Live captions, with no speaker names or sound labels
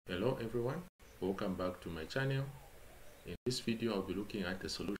Hello everyone, welcome back to my channel. In this video I'll be looking at the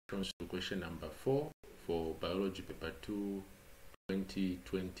solutions to question number 4 for biology paper 2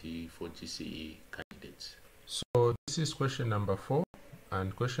 2020 for GCE candidates. So this is question number 4,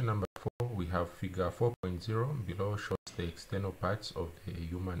 and question number 4 we have figure 4.0. below shows the external parts of the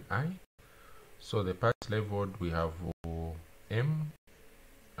human eye. So the parts labeled, we have M,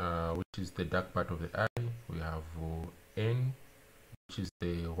 which is the dark part of the eye. We have N, which is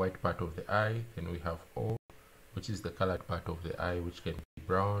the white part of the eye. Then we have O, which is the colored part of the eye, which can be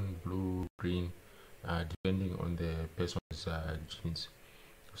brown, blue, green, depending on the person's genes.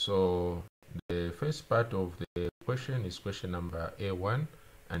 So the first part of the question is question number A1,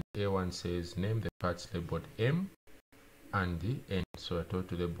 and A1 says name the parts labeled M and the N. So I told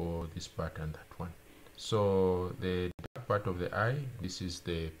to label this part and that one. So the dark part of the eye, this is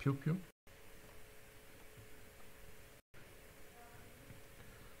the pupil.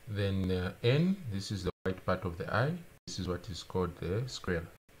 Then N, this is the white part of the eye. This is what is called the sclera.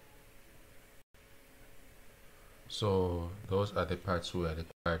 So those are the parts we are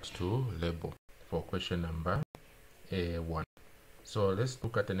required to label for question number A1. So let's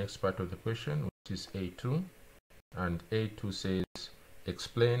look at the next part of the question, which is A2. And A2 says,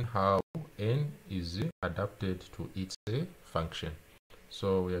 explain how N is adapted to its function.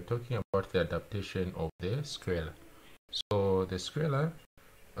 So we are talking about the adaptation of the sclera. So the sclera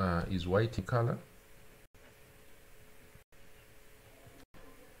is white in color.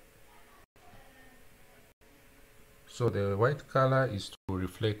 So the white color is to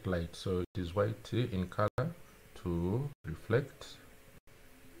reflect light. So it is white in color to reflect.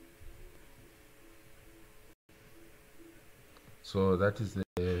 So that is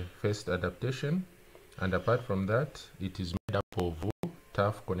the first adaptation. And apart from that, it is made up of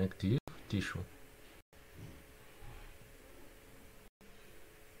tough connective tissue.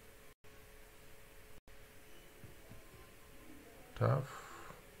 Tough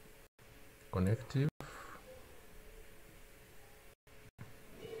connective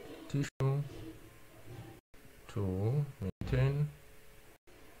tissue to maintain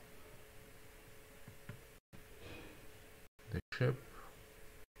the shape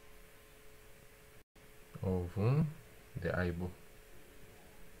of the eyeball.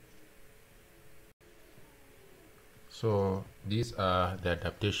 So these are the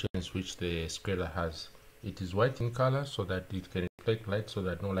adaptations which the sclera has. It is white in color so that it can reflect light, so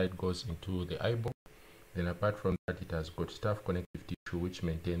that no light goes into the eyeball. Then apart from that, it has got tough connective tissue which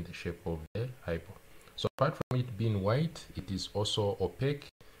maintain the shape of the eyeball. So apart from it being white, it is also opaque,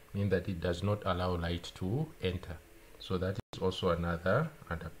 meaning that it does not allow light to enter. So that is also another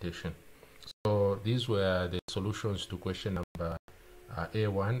adaptation. So these were the solutions to question number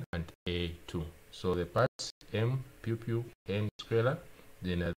A1 and A2. So the parts M, pupil, N, sclera.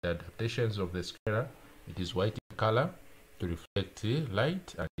 Then the adaptations of the sclera, it is white in color to reflect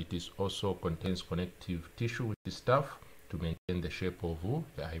light, and it is also contains connective tissue which is tough to maintain the shape of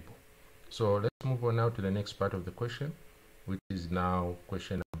the eyeball. So let's move on now to the next part of the question, which is now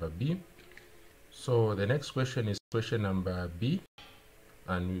question number B. So the next question is question number B,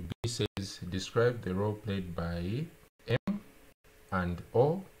 and B says describe the role played by M and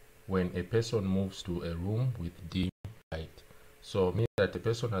O when a person moves to a room with dim light. So means that the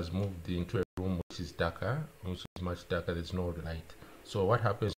person has moved into a room which is darker, which is much darker, there's no light. So what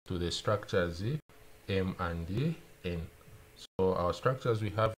happens to the structures M and N? So our structures we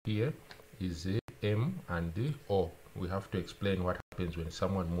have here is M and O. We have to explain what happens when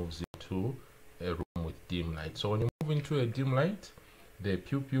someone moves into a room with dim light. So when you move into a dim light, the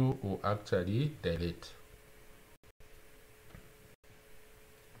pupil will actually dilate.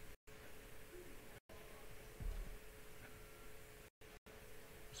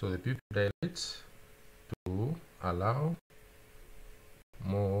 So the pupil dilates to allow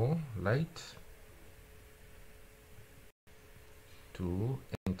more light to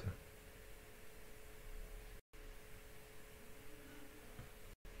enter.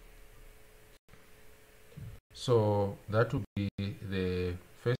 So that would be the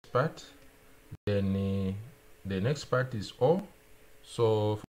first part. Then the next part is O.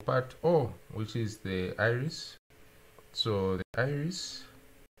 So for part O, which is the iris. So the iris,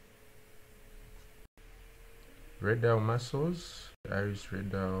 radial muscles, iris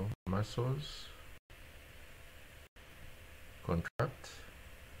radial muscles contract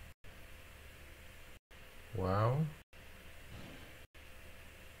while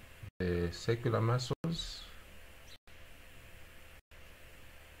the circular muscles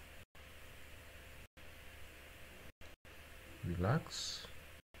relax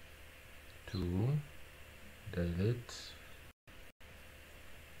to dilate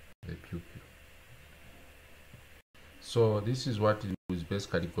the pupil. So this is what is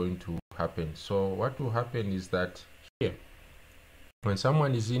basically going to happen. So what will happen is that here, when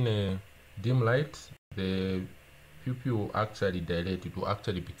someone is in a dim light, the pupil will actually dilate, it will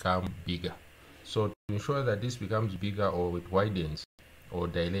actually become bigger. So to ensure that this becomes bigger or it widens or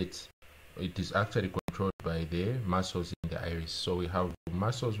dilates, it is actually controlled by the muscles in the iris. So we have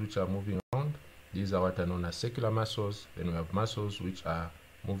muscles which are moving around. These are what are known as circular muscles. Then we have muscles which are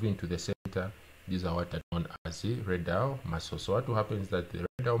moving to the center. These are what are known as the radial muscles. So what will happen is that the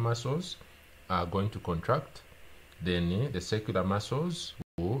radial muscles are going to contract, then the circular muscles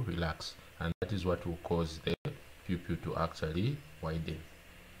will relax, and that is what will cause the pupil to actually widen.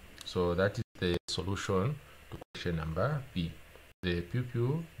 So that is the solution to question number B. The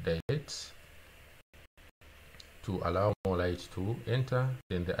pupil dilates to allow more light to enter,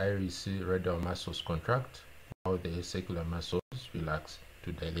 then the iris radial muscles contract while the circular muscles relax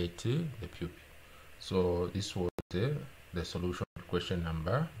to dilate the pupil. So this was the solution to question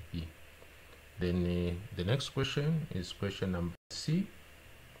number B. Then the next question is question number C,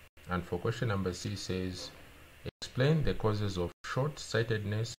 and for question number C says, explain the causes of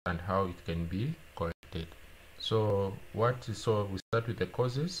short-sightedness and how it can be corrected. So we start with the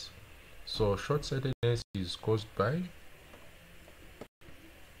causes. So short-sightedness is caused by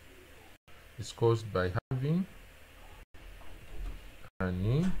having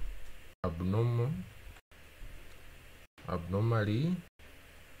an abnormally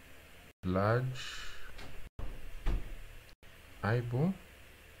large eyeball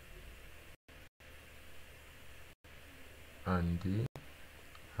and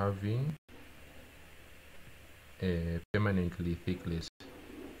having a permanently thick lens.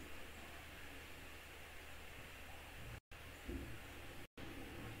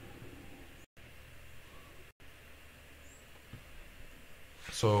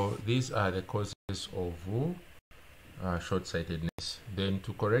 So these are the causes of short-sightedness. Then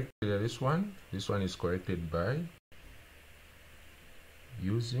to correct this one is corrected by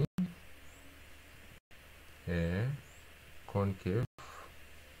using a concave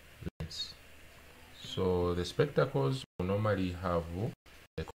lens. So the spectacles will normally have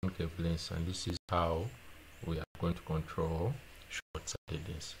a concave lens, and this is how we are going to control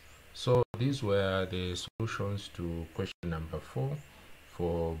short-sightedness. So these were the solutions to question number 4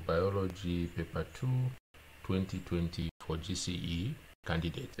 for biology paper 2 2020 for GCE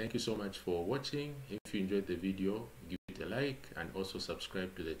candidates. Thank you so much for watching. If you enjoyed the video, give it a like and also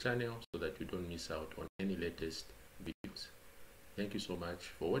subscribe to the channel so that you don't miss out on any latest videos. Thank you so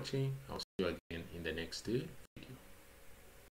much for watching. I'll see you again in the next video.